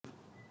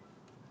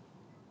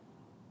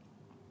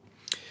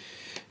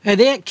Hey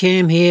there,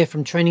 Cam here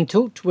from Training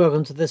Tilt.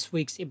 Welcome to this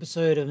week's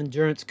episode of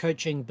Endurance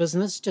Coaching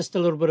Business. Just a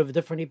little bit of a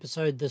different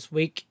episode this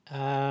week,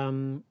 a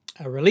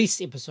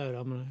release episode,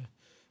 I'm going to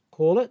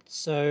call it.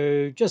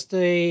 So, just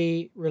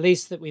a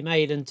release that we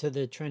made into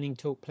the Training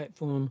Tilt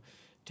platform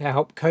to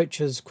help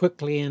coaches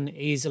quickly and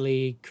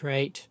easily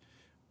create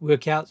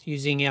workouts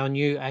using our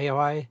new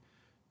AI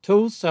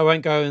tools. So, I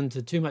won't go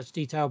into too much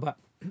detail, but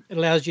it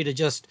allows you to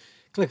just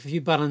click a few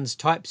buttons,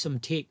 type some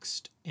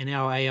text, and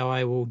our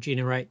AI will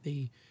generate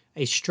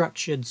a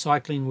structured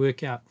cycling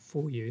workout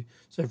for you.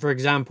 So, for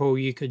example,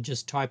 you could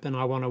just type in,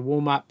 I want to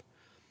warm up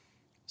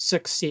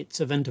 6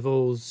 sets of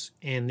intervals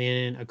and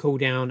then a cool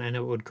down, and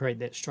it would create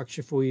that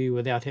structure for you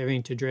without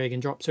having to drag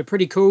and drop. So,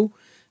 pretty cool.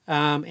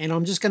 And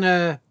I'm just going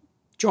to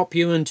drop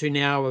you into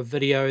now a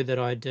video that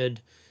I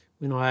did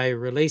when I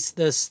released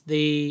this.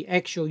 The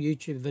actual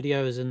YouTube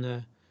video is in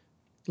the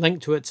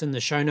link to it's in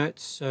the show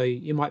notes, so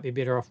you might be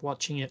better off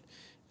watching it.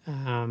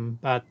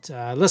 But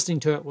listening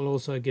to it will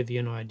also give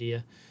you an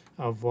idea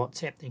of what's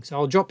happening. So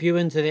I'll drop you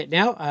into that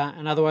now,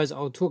 and otherwise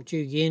I'll talk to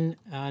you again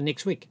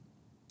next week.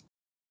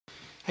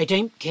 Hey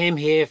team, Cam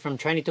here from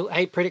Training Tilt.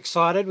 Hey, pretty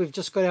excited. We've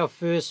just got our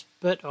first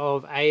bit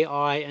of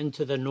AI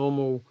into the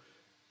normal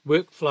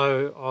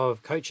workflow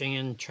of coaching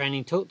and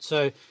Training Tilt.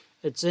 So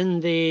it's in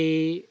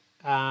the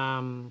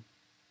coaching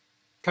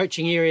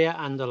area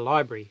under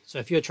library. So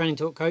if you're a Training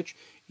Tilt coach,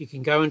 you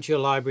can go into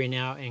your library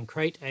now and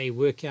create a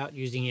workout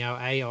using our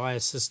AI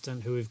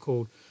assistant who we've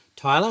called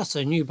Tyler.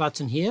 So new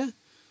button here.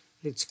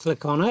 Let's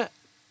click on it.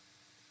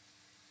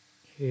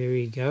 Here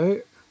we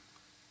go.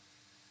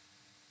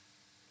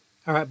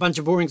 All right, bunch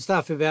of boring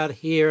stuff about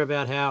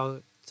how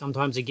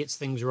sometimes it gets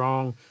things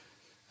wrong.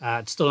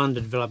 It's still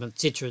under development,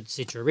 etc.,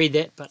 etc. Read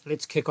that, but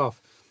let's kick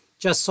off.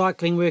 Just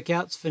cycling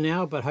workouts for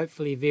now, but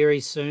hopefully very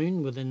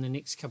soon, within the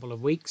next couple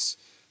of weeks,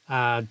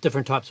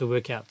 different types of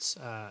workouts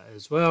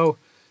as well.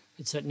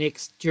 It's at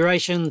next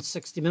duration,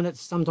 60 minutes.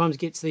 Sometimes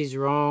gets these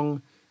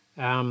wrong.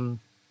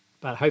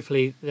 But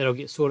hopefully that'll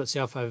get sorted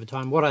itself over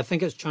time. What I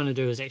think it's trying to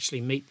do is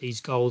actually meet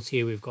these goals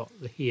here we've got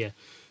here.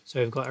 So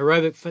we've got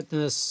aerobic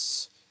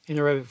fitness,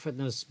 anaerobic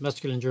fitness,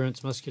 muscular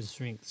endurance, muscular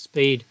strength,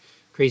 speed,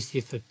 increased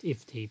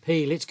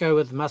FTP. Let's go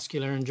with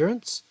muscular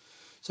endurance.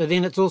 So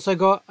then it's also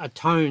got a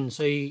tone.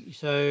 So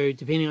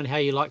depending on how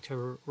you like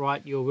to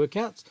write your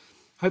workouts,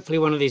 hopefully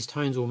one of these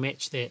tones will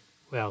match that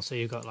well. So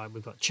we've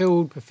got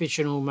chilled,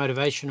 professional,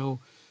 motivational,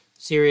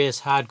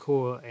 serious,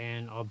 hardcore,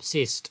 and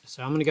obsessed.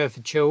 So I'm going to go for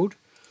chilled.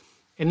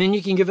 And then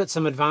you can give it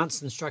some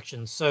advanced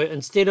instructions. So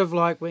instead of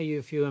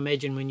if you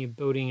imagine when you're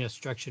building a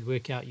structured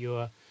workout,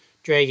 you're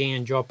dragging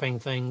and dropping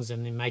things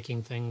and then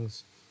making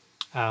things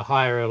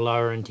higher or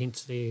lower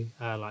intensity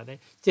like that.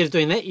 Instead of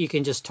doing that, you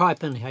can just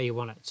type in how you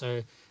want it.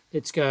 So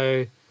let's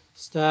go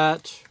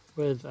start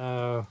with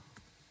a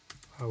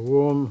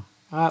warm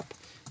up,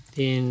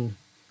 then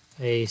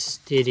a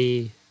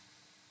steady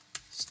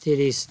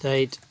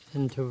state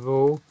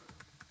interval,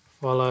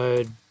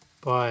 followed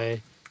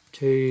by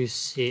 2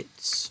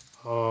 sets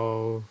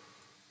of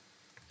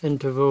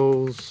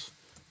intervals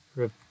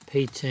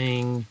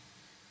repeating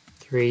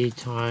 3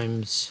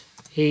 times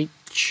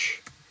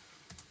each,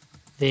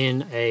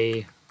 then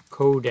a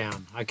cool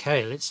down.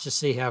 Okay, let's just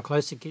see how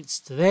close it gets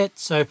to that.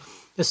 So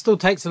this still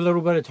takes a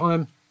little bit of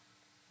time.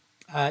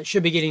 It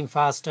should be getting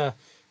faster,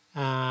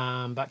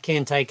 but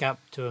can take up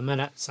to a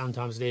minute,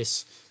 sometimes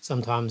less,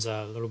 sometimes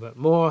a little bit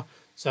more.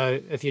 So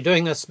if you're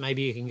doing this,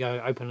 maybe you can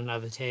go open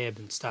another tab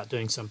and start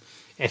doing some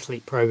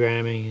athlete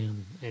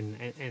programming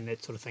and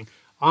that sort of thing.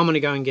 I'm going to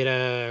go and get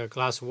a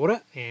glass of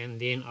water, and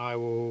then I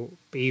will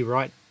be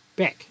right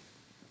back.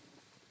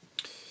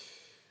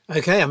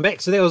 Okay, I'm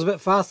back. So that was a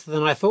bit faster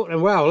than I thought.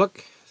 And wow,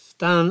 look, it's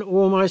done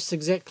almost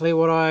exactly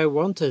what I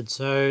wanted.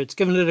 So it's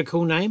given it a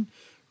cool name.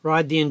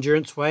 Ride the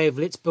endurance wave.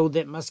 Let's build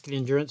that muscular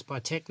endurance by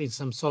tackling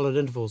some solid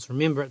intervals.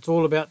 Remember, it's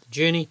all about the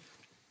journey.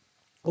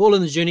 All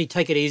in the journey.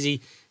 Take it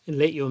easy and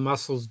let your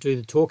muscles do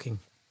the talking.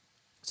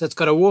 So it's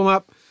got a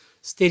warm-up,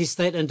 steady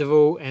state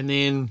interval, and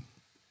then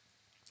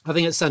I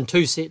think it's done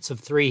 2 sets of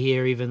 3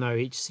 here, even though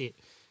each set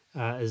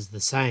is the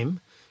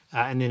same,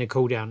 and then a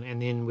cool down. And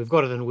then we've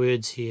got it in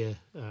words here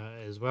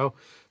as well.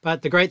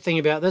 But the great thing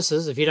about this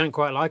is if you don't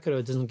quite like it or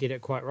it doesn't get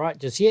it quite right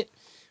just yet,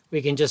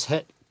 we can just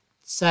hit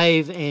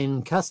save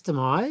and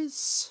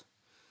customize.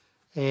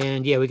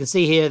 And yeah, we can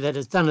see here that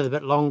it's done it a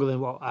bit longer than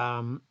what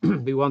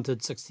we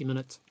wanted, 60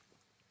 minutes.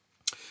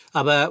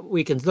 But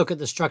we can look at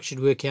the structured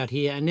workout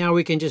here, and now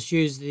we can just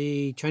use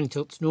the Training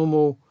Tilt's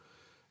normal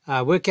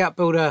workout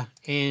builder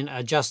and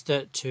adjust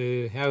it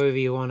to however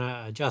you want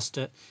to adjust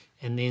it,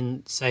 and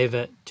then save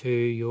it to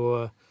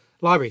your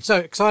library. So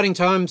exciting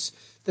times.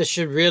 This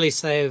should really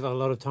save a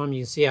lot of time.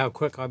 You can see how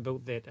quick I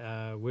built that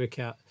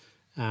workout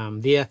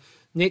there.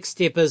 Next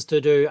step is to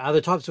do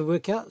other types of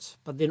workouts,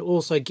 but then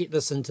also get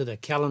this into the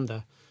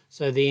calendar.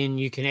 So then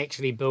you can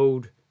actually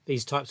build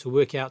these types of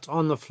workouts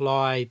on the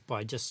fly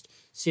by just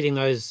setting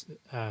those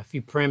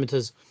few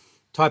parameters,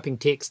 typing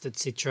text,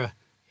 etc.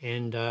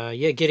 And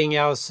getting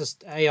our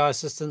AI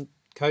assistant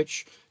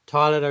coach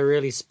Tyler to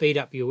really speed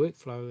up your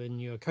workflow in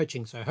your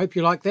coaching. So I hope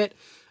you like that.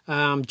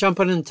 Jump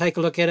in and take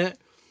a look at it.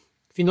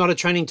 If you're not a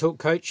Training Talk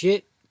coach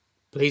yet,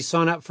 please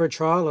sign up for a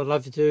trial. I'd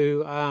love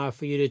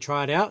for you to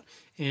try it out,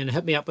 and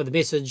hit me up with a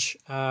message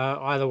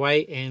either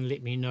way and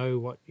let me know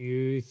what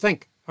you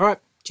think. All right,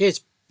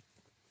 cheers.